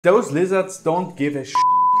Those lizards don't give a shit.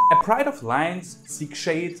 A pride of lions seek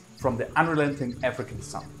shade from the unrelenting African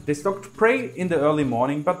sun. They stalked prey in the early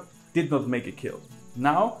morning but did not make a kill.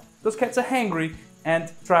 Now those cats are hungry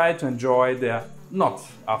and try to enjoy their not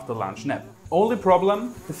after lunch nap. Only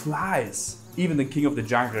problem? The flies. Even the king of the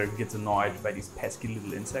jungle gets annoyed by these pesky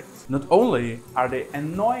little insects. Not only are they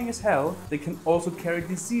annoying as hell, they can also carry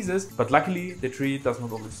diseases, but luckily the tree does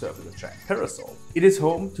not only serve as a giant parasol. It is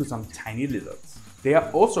home to some tiny lizards. They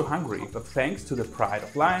are also hungry, but thanks to the pride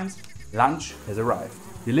of lions, lunch has arrived,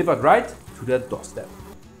 delivered right to their doorstep.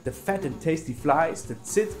 The fat and tasty flies that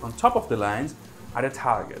sit on top of the lions are the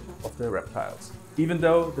target of the reptiles. Even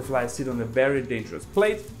though the flies sit on a very dangerous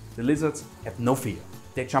plate, the lizards have no fear.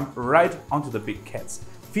 They jump right onto the big cats,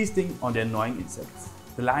 feasting on the annoying insects.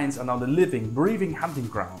 The lions are now the living, breathing hunting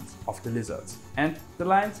grounds of the lizards. And the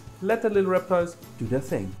lions let the little reptiles do their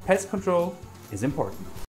thing. Pest control is important.